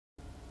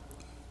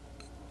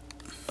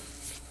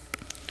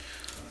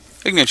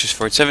Ignatius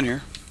 47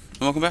 here,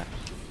 and welcome back.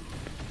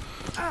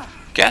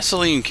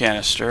 Gasoline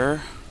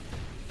canister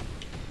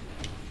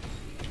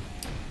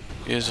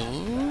is a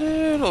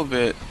little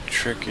bit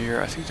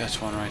trickier. I think that's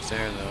one right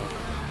there, though.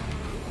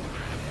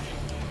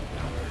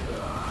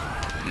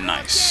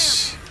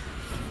 Nice.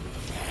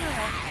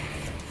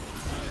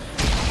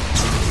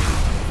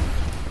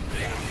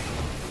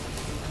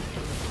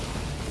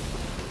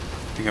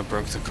 I think I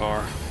broke the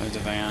car, or the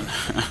van.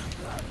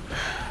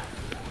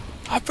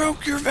 I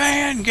broke your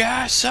van,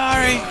 guys.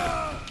 Sorry.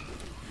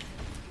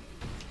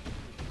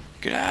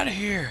 Get out of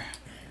here.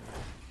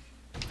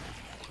 I'm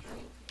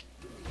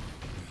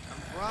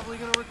probably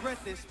gonna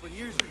regret this, but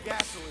here's your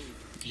gasoline.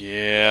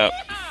 Yep.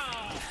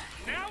 Oh,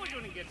 now we're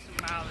gonna get some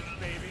mileage,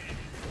 baby.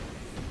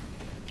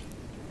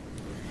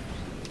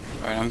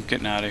 Alright, I'm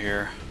getting out of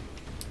here.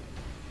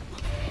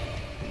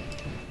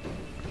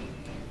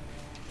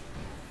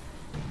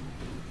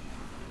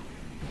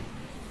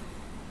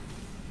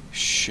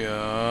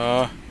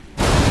 Sure.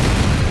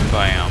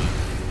 Bam.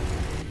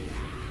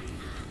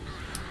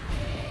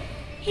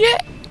 Yeah!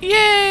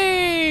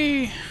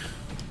 Yay!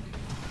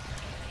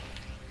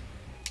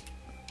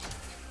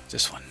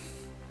 This one.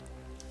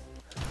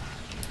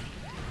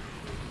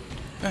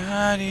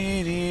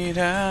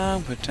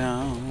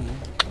 Ba-dee-dee-da-ba-down.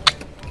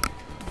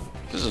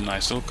 This is a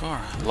nice little car.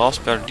 Los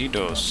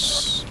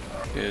Perdidos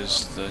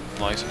is the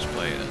license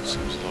plate. That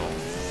seems a little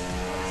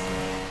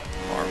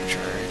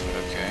arbitrary, but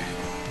okay.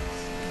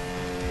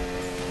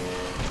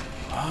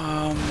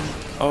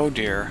 Oh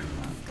dear.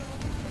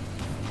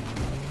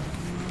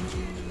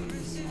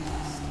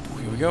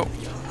 Here we go.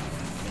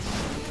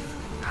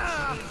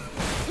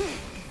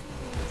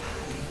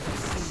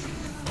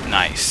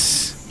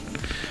 Nice.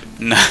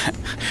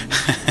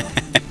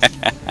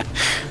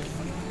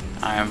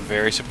 I am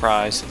very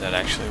surprised that that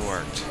actually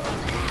worked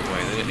the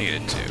way that it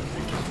needed to.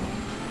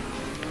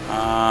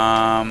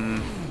 I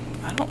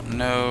don't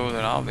know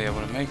that I'll be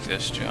able to make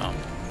this jump.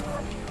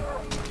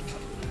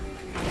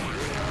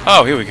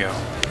 Oh, here we go.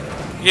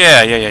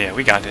 Yeah,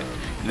 we got it.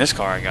 In this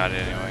car, I got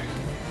it anyway.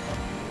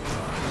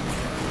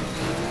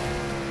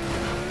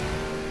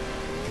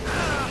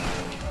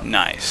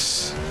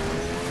 Nice.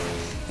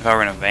 If I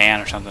were in a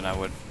van or something, I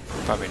would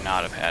probably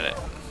not have had it.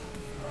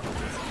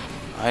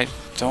 I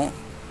don't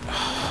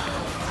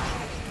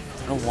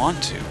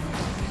want to.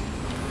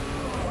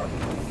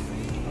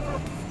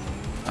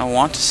 I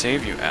want to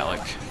save you,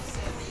 Alec.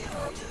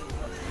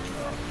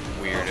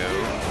 Weirdo.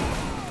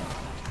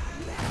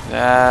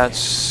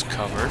 That's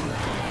covered.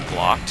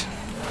 Blocked.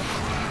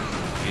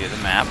 Via the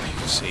map, you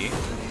can see.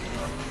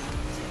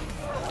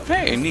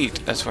 Hey, neat.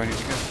 That's where I need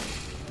to go.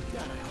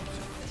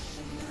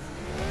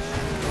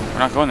 We're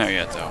not going there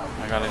yet, though.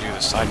 I gotta do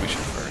the side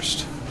mission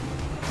first.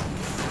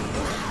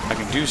 I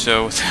can do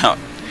so without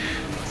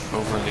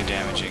overly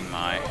damaging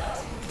my...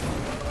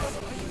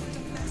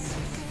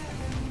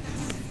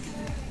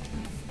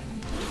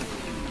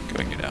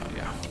 Go and get out,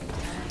 yeah.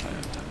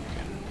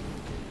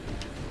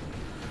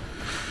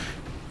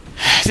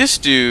 This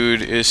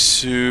dude is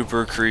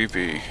super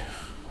creepy.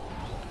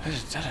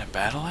 Is that a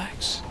battle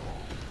axe?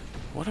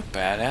 What a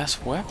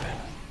badass weapon.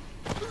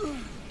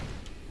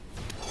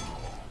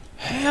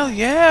 Hell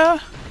yeah!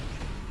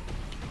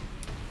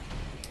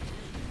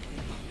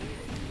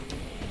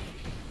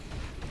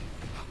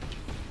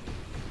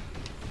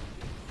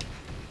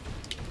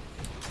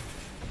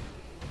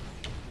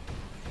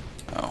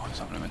 Oh, that's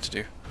not what I meant to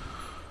do.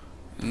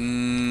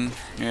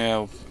 Yeah,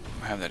 I'll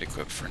have that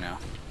equipped for now.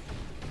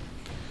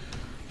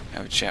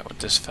 Have a chat with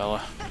this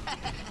fella.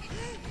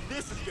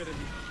 This is gonna be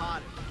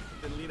hotter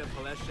than Lena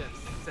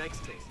Paleshev's sex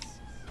tastes.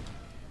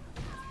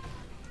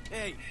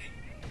 Hey,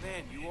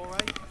 man, you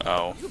alright?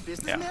 Oh, You a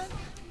businessman?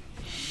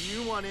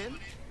 You want in?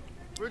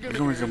 We're We're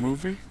gonna make a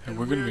movie, and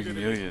we're gonna make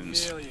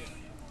millions. Movie,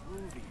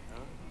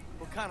 huh?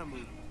 What kind of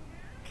movie?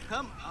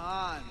 Come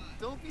on,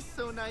 don't be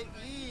so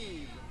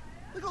naive.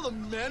 Look at all the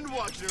men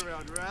walking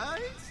around,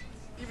 right?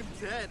 Even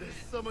dead,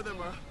 some of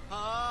them are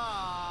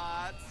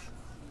hot.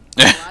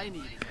 All I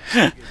need is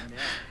a good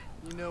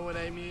man. You know what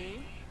I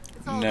mean?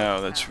 It's all No,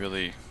 about that's talent.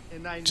 really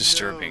And I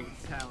disturbing. know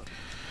talent.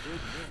 Good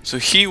men. So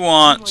he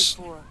wants...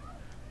 Oh.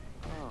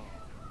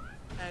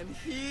 And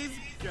he's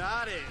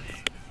got it.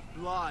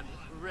 Blonde,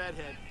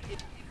 redhead.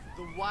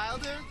 The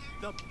wilder,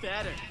 the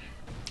better.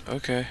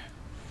 Okay.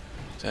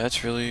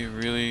 That's really,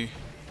 really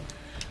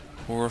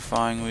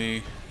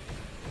horrifyingly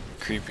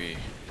creepy.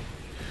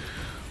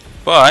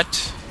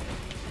 But...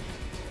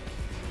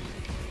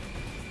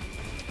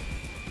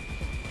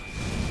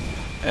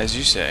 as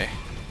you say...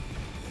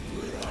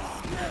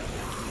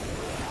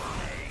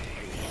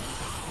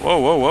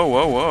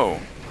 Whoa.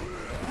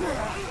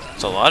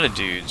 It's a lot of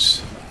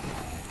dudes.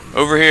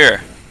 Over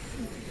here.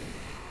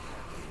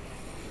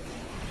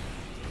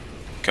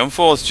 Come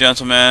forth,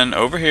 gentlemen.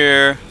 Over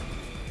here.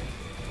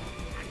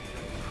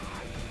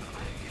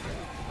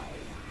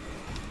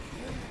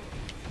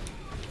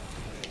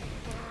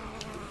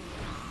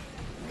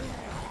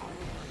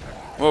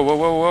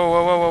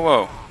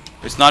 Whoa.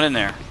 It's not in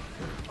there.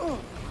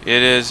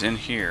 It is in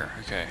here.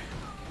 Okay.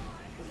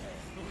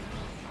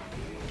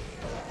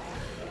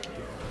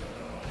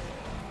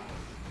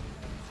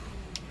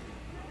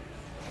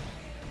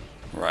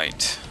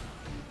 Right.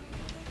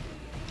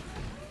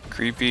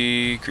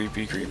 Creepy,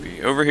 creepy,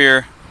 creepy. Over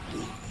here.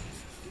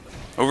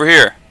 Over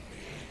here.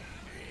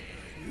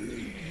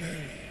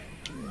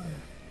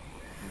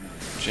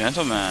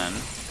 Gentlemen.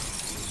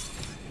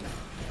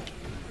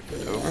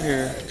 Over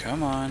here.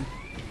 Come on.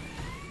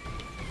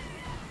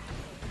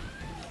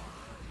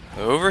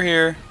 Over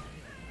here.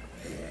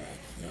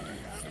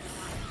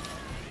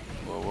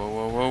 Whoa, whoa,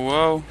 whoa, whoa,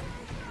 whoa.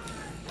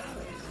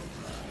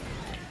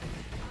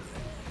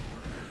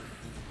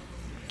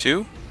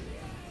 Two.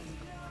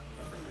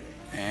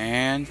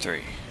 And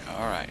three.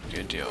 Alright,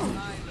 good deal.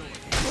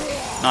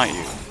 Not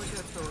you. Look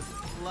at those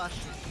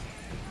luscious,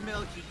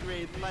 milky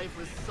grade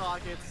lifeless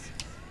sockets.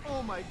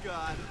 Oh my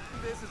god,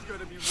 this is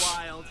gonna be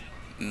wild.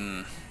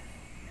 Mm.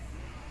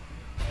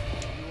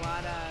 You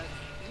wanna,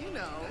 you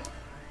know,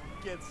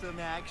 get some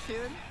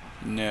action?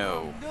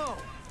 No. No,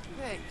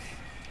 thanks.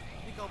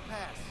 I think I'll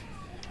pass.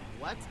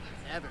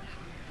 Whatever.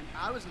 And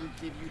I was gonna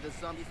give you the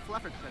zombie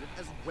fluffer credit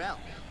as well.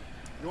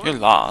 You're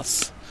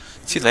lost.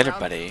 See you later,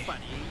 buddy.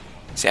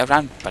 See you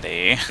around,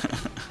 buddy.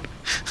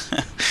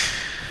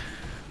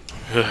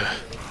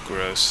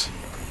 Gross.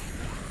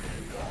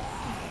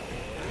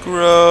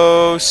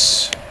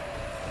 Gross.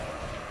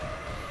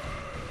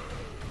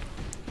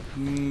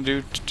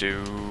 Do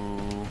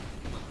do.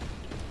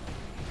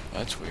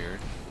 That's weird.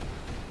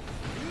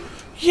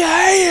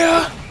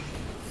 Yeah.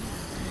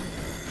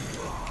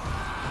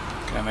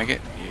 Can I make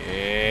it?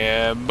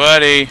 Yeah,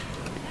 buddy.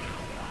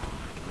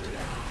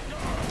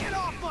 Get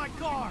off my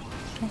car!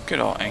 Don't get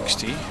all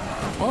angsty.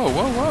 Whoa,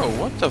 whoa, whoa!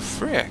 What the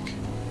frick?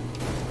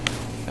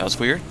 That was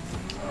weird.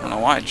 I don't know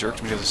why it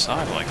jerked me to the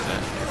side like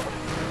that.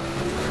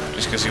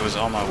 Just because he was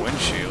on my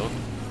windshield.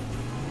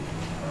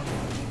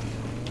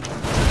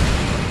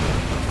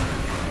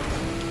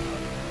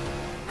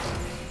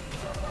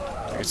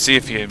 I could see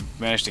if he had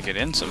managed to get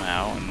in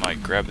somehow and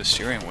like grab the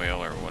steering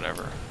wheel or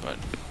whatever, but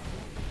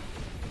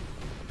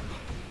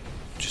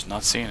just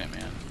not seeing it,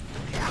 man.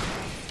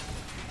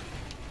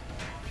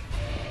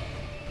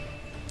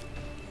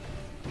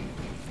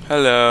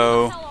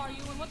 Hello. Who the hell are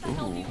you and what the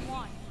hell do you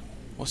want?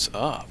 What's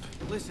up?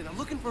 Listen, I'm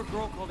looking for a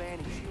girl called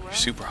Annie. Is she You're around?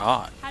 super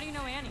hot. How do you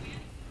know Annie?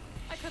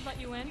 I could let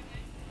you in.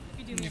 If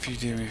you do me a If you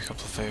favor. do me a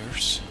couple of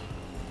favors.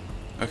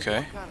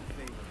 Okay. What kind of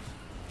favors?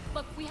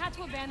 Look, we had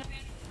to abandon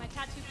my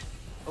tattoo.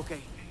 Okay,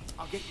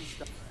 I'll get you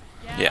stuff.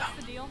 Yeah, Yeah.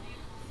 that's the deal.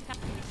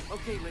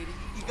 Okay, lady,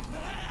 you got...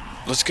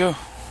 Let's go.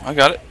 I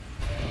got it.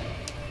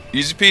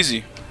 Easy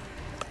peasy.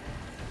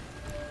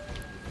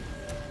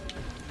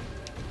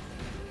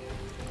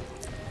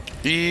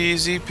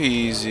 Easy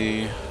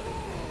peasy.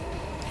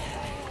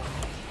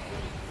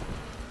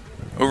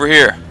 Over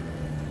here.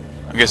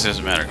 I guess it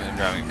doesn't matter because I'm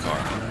driving a car.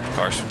 The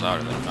car's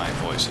louder than my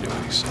voice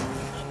anyway, so.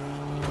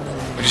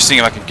 I'm just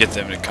thinking if I could get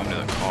them to come to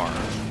the car.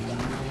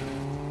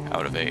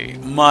 Out of a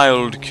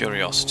mild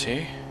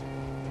curiosity.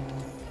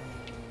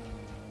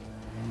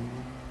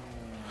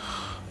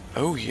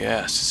 Oh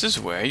yes, this is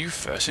where you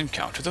first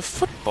encounter the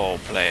football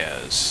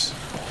players.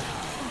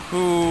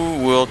 Who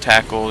will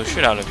tackle the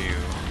shit out of you.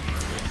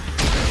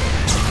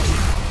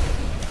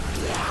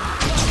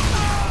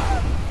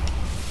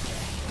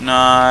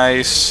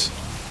 Nice.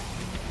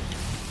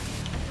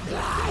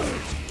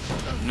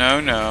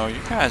 No, no, you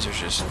guys are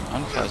just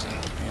unpleasant.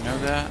 You know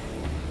that?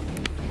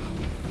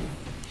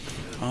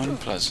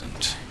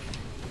 Unpleasant.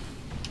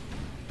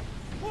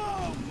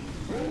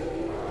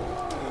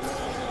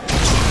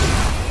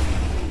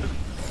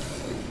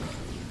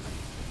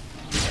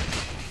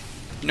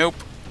 Nope.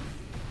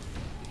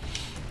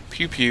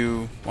 Pew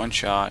pew, one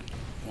shot,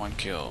 one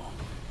kill.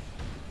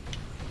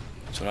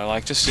 That's what I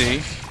like to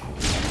see.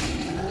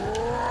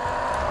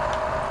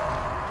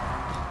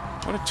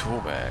 What a tool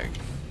bag.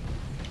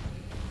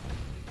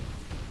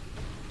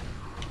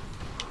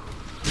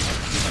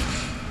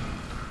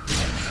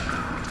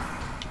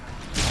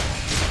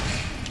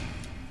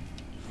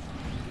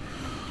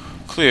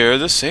 Clear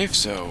the safe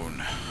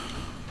zone.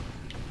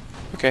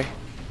 Okay.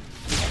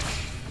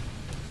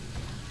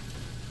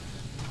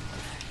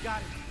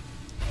 Got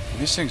it.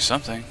 Missing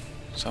something.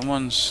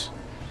 Someone's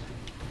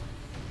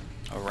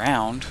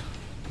around.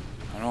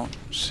 I don't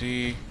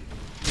see.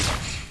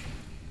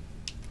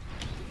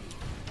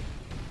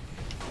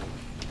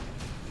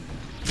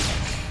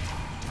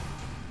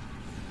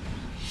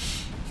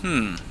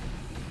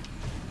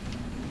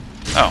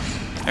 Oh,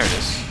 there it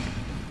is.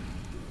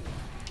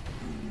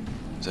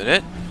 Is that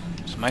it?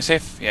 Is it my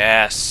safe?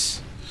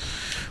 Yes.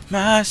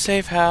 My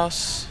safe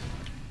house.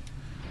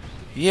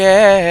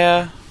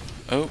 Yeah.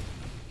 Oh.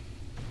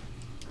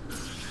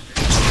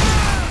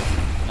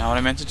 Not what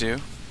I meant to do,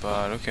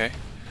 but okay.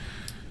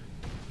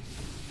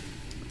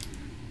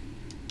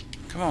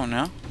 Come on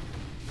now.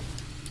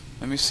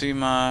 Let me see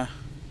my...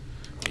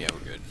 Yeah,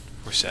 we're good.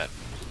 We're set.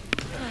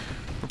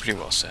 We're pretty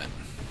well set.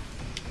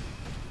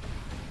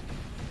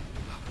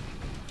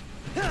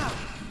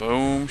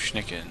 Boom,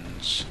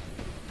 schnickens.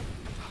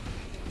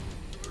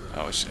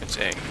 Oh, it's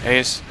A. A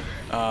is...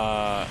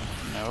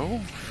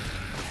 no?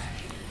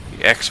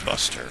 The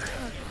X-Buster.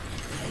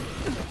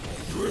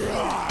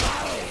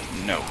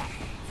 No.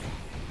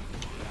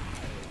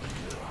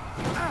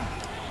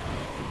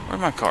 Where'd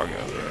my car go?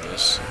 There it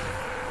is.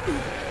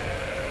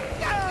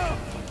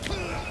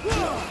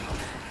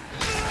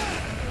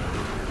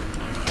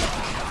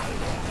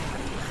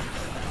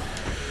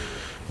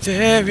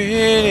 There it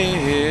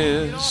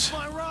Get off is.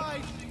 my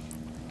ride!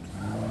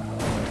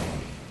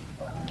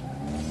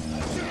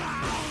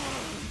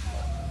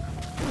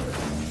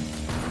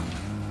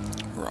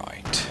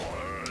 Right.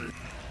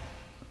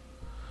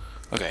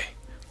 Okay,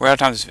 we're out of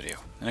time in this video.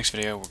 The next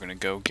video, we're gonna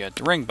go get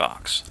the ring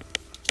box.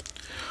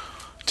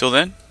 Till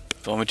then,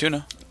 follow me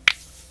tuna,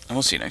 and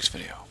we'll see you next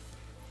video.